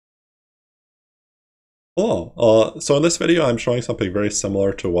Hello. So in this video, I'm showing something very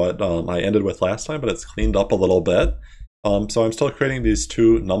similar to what I ended with last time, but it's cleaned up a little bit. So I'm still creating these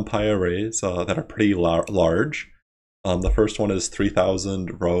two NumPy arrays that are pretty large. The first one is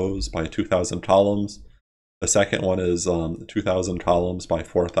 3,000 rows by 2,000 columns. The second one is 2,000 columns by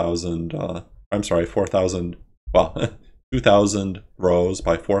 4,000, 4,000, well, 2,000 rows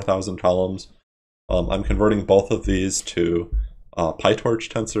by 4,000 columns. I'm converting both of these to PyTorch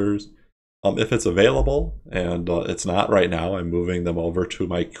tensors. If it's available, and it's not right now, I'm moving them over to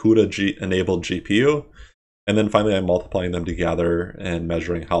my CUDA-enabled GPU. And then finally, I'm multiplying them together and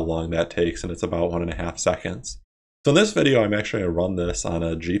measuring how long that takes, and it's about 1.5 seconds. So in this video, I'm actually going to run this on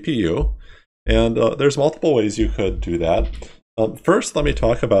a GPU. And there's multiple ways you could do that. First, let me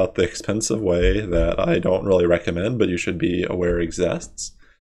talk about the expensive way that I don't really recommend, but you should be aware exists.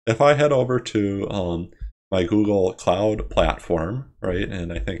 If I head over to my Google Cloud platform, right,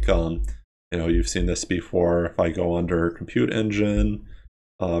 and I think you've seen this before. If I go under Compute Engine,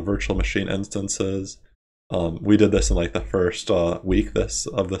 Virtual Machine Instances, we did this in like the first week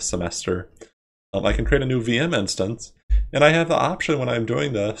of this semester. I can create a new VM instance, and I have the option when I'm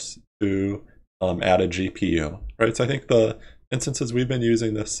doing this to add a GPU, right? So I think the instances we've been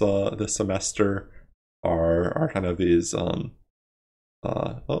using this semester are kind of these. Let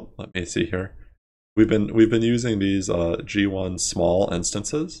me see here. We've been using these G1 small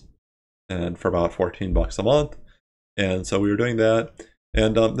instances, and for about $14 a month. And so we were doing that.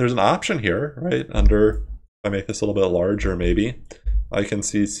 And there's an option here, right? Under, if I make this a little bit larger, maybe I can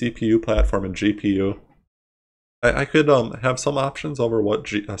see CPU platform and GPU. I could have some options over what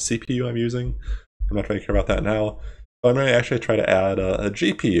CPU I'm using. I'm not going to care about that now. But I'm going to actually try to add a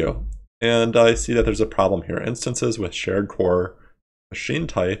GPU. And I see that there's a problem here. Instances with shared core machine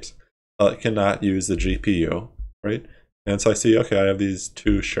types cannot use the GPU, right? And so I see, okay, I have these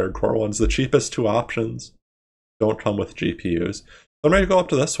two shared core ones. The cheapest two options don't come with GPUs. So I'm going to go up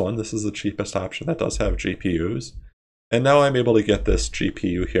to this one. This is the cheapest option that does have GPUs. And now I'm able to get this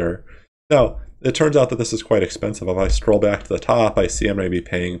GPU here. Now, it turns out that this is quite expensive. If I scroll back to the top, I see I'm going to be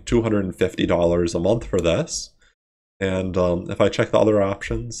paying $250 a month for this. And if I check the other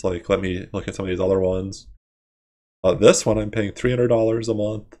options, like let me look at some of these other ones. This one, I'm paying $300 a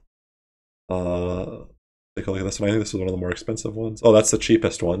month. Take a look at this one. I think this is one of the more expensive ones. Oh, that's the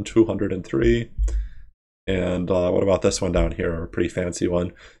cheapest one, $203. And what about this one down here, a pretty fancy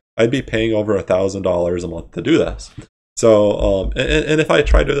one? I'd be paying over $1,000 a month to do this. So, and if I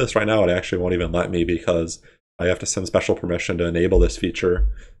try to do this right now, it actually won't even let me because I have to send special permission to enable this feature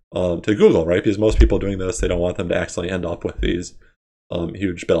to Google, right? Because most people doing this, they don't want them to actually end up with these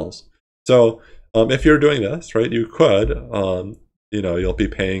huge bills. So if you're doing this, right, you could, you'll be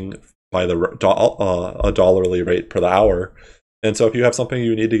paying by the a dollarly rate per the hour. And so if you have something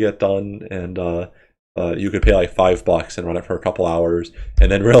you need to get done and you could pay like $5 and run it for a couple hours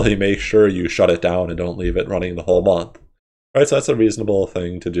and then really make sure you shut it down and don't leave it running the whole month. Right, so that's a reasonable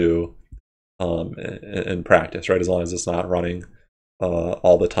thing to do in practice, right? As long as it's not running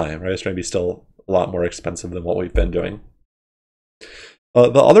all the time, right? It's going to be still a lot more expensive than what we've been doing.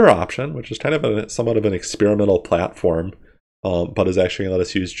 The other option, which is kind of somewhat of an experimental platform, but is actually going to let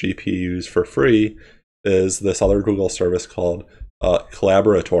us use GPUs for free, is this other Google service called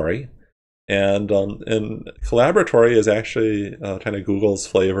Collaboratory. And Collaboratory is actually kind of Google's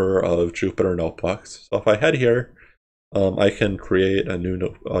flavor of Jupyter notebooks. So if I head here, I can create a new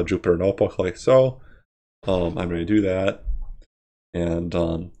Jupyter notebook like so. I'm going to do that, and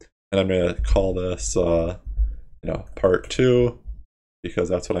I'm going to call this part 2 because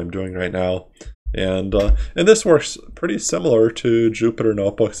that's what I'm doing right now. And this works pretty similar to Jupyter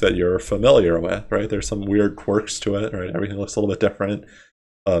notebooks that you're familiar with, right? There's some weird quirks to it, right? Everything looks a little bit different.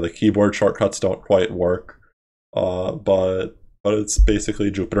 The keyboard shortcuts don't quite work, but it's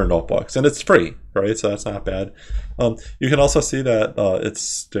basically Jupyter notebooks, and it's free, right? So that's not bad. You can also see that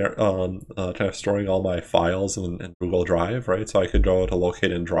it's kind of storing all my files in Google Drive, right? So I could go to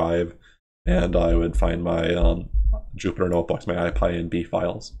Locate in Drive, and I would find my Jupyter notebooks, my IPyNB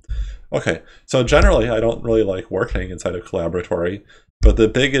files. Okay, so generally I don't really like working inside of Collaboratory, but the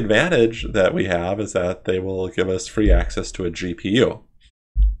big advantage that we have is that they will give us free access to a GPU.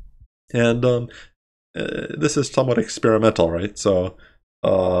 And this is somewhat experimental, right? So,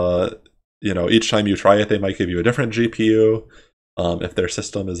 each time you try it, they might give you a different GPU. If their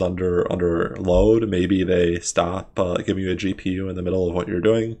system is under load, maybe they stop giving you a GPU in the middle of what you're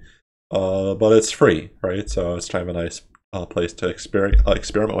doing. But it's free, right? So it's kind of a nice place to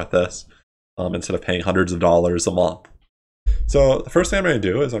experiment with this instead of paying hundreds of dollars a month. So the first thing I'm going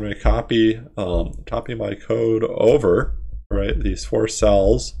to do is I'm going to copy my code over, right, these 4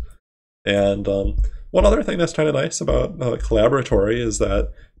 cells, and one other thing that's kind of nice about Collaboratory is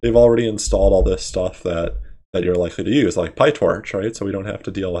that they've already installed all this stuff that you're likely to use, like PyTorch, right? So we don't have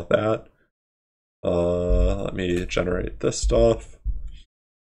to deal with that. Let me generate this stuff.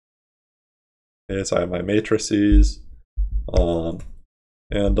 Okay, so I have my matrices, let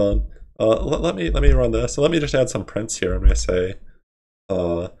me run this. So let me just add some prints here. I'm going to say,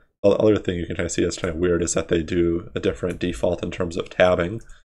 the other thing you can kind of see that's kind of weird is that they do a different default in terms of tabbing.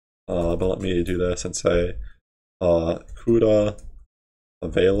 But let me do this and say, CUDA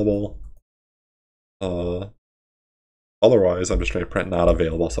available. Otherwise, I'm just going to print not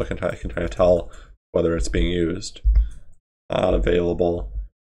available, so I can kind of tell whether it's being used. Not available.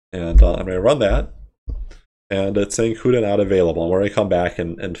 And I'm going to run that. And it's saying CUDA not available. We're going to come back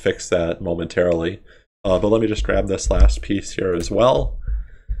and fix that momentarily. But let me just grab this last piece here as well.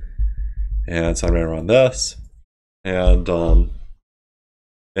 And so I'm going to run this. And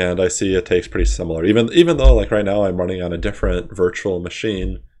I see it takes pretty similar. Even though like right now I'm running on a different virtual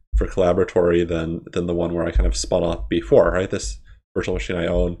machine for Collaboratory than the one where I kind of spun up before, right? This virtual machine I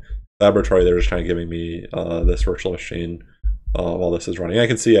own. Collaboratory, they're just kind of giving me this virtual machine while this is running. I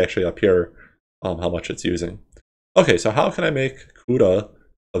can see actually up here how much it's using. Okay, so how can I make CUDA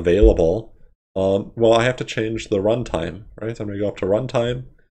available? Well, I have to change the runtime, right? So I'm going to go up to runtime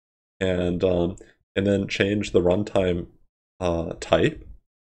and then change the runtime type.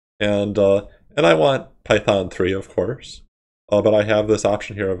 And I want Python 3, of course. But I have this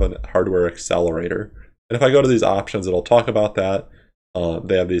option here of a hardware accelerator. And if I go to these options, it'll talk about that.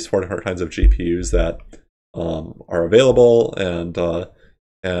 They have these 4 different kinds of GPUs that are available, and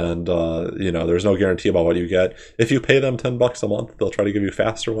you know, there's no guarantee about what you get. If you pay them $10 a month, they'll try to give you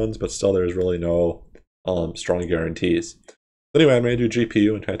faster ones, but still there's really no strong guarantees. Anyway, I'm going to do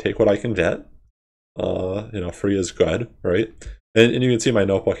GPU and kind of take what I can get. You know, free is good, right? And you can see my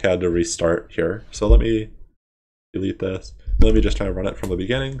notebook had to restart here. So let me delete this. Let me just kind of run it from the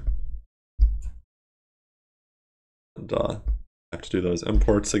beginning. And I have to do those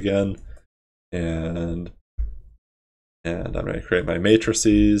imports again. And I'm going to create my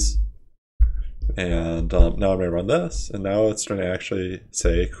matrices. And now I'm going to run this. And now it's going to actually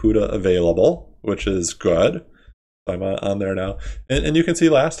say CUDA available, which is good. So I'm on there now. And you can see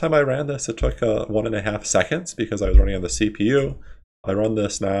last time I ran this, it took 1.5 seconds because I was running on the CPU. I run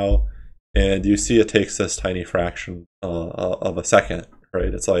this now, and you see it takes this tiny fraction of a second,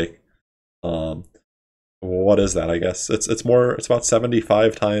 right? It's like, what is that? I guess it's about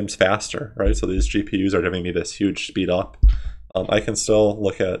 75 times faster, right? So these GPUs are giving me this huge speed up. I can still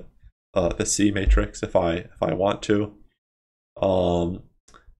look at the C matrix if I want to.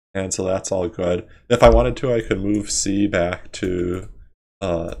 And so that's all good. If I wanted to, I could move C back to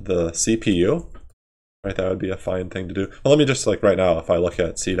the CPU, right? That would be a fine thing to do. Well, let me just, like right now, if I look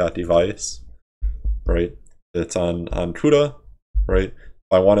at c.device, right, it's on CUDA, right?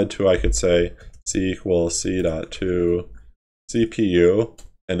 If I wanted to, I could say C equals c.to CPU,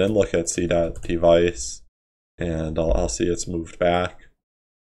 and then look at c.device, and I'll see it's moved back.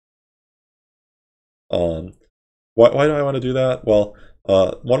 Why do I want to do that? Well,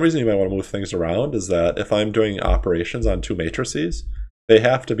 one reason you might want to move things around is that if I'm doing operations on 2 matrices, they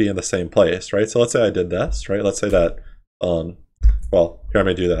have to be in the same place, right? So let's say I did this, right? Let's say that, well, here I'm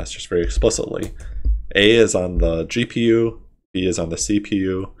going to do this just very explicitly. A is on the GPU, B is on the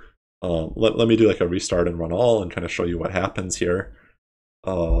CPU. Let me do like a restart and run all and kind of show you what happens here.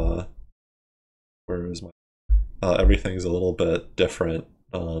 Where is my... everything's a little bit different.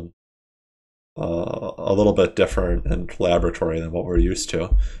 A little bit different and Collaboratory than what we're used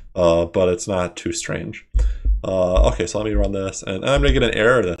to, but it's not too strange. Okay, so let me run this, and I'm going to get an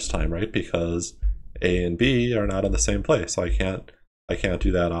error this time, right? Because A and B are not in the same place, so I can't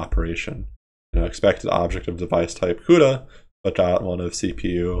do that operation. You know, expected object of device type CUDA, but .1 of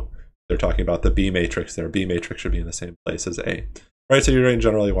CPU. They're talking about the B matrix there. B matrix should be in the same place as A, right? So you're going to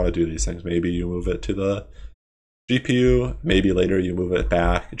generally want to do these things. Maybe you move it to the GPU, maybe later you move it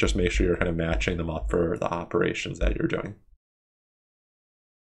back. Just make sure you're kind of matching them up for the operations that you're doing.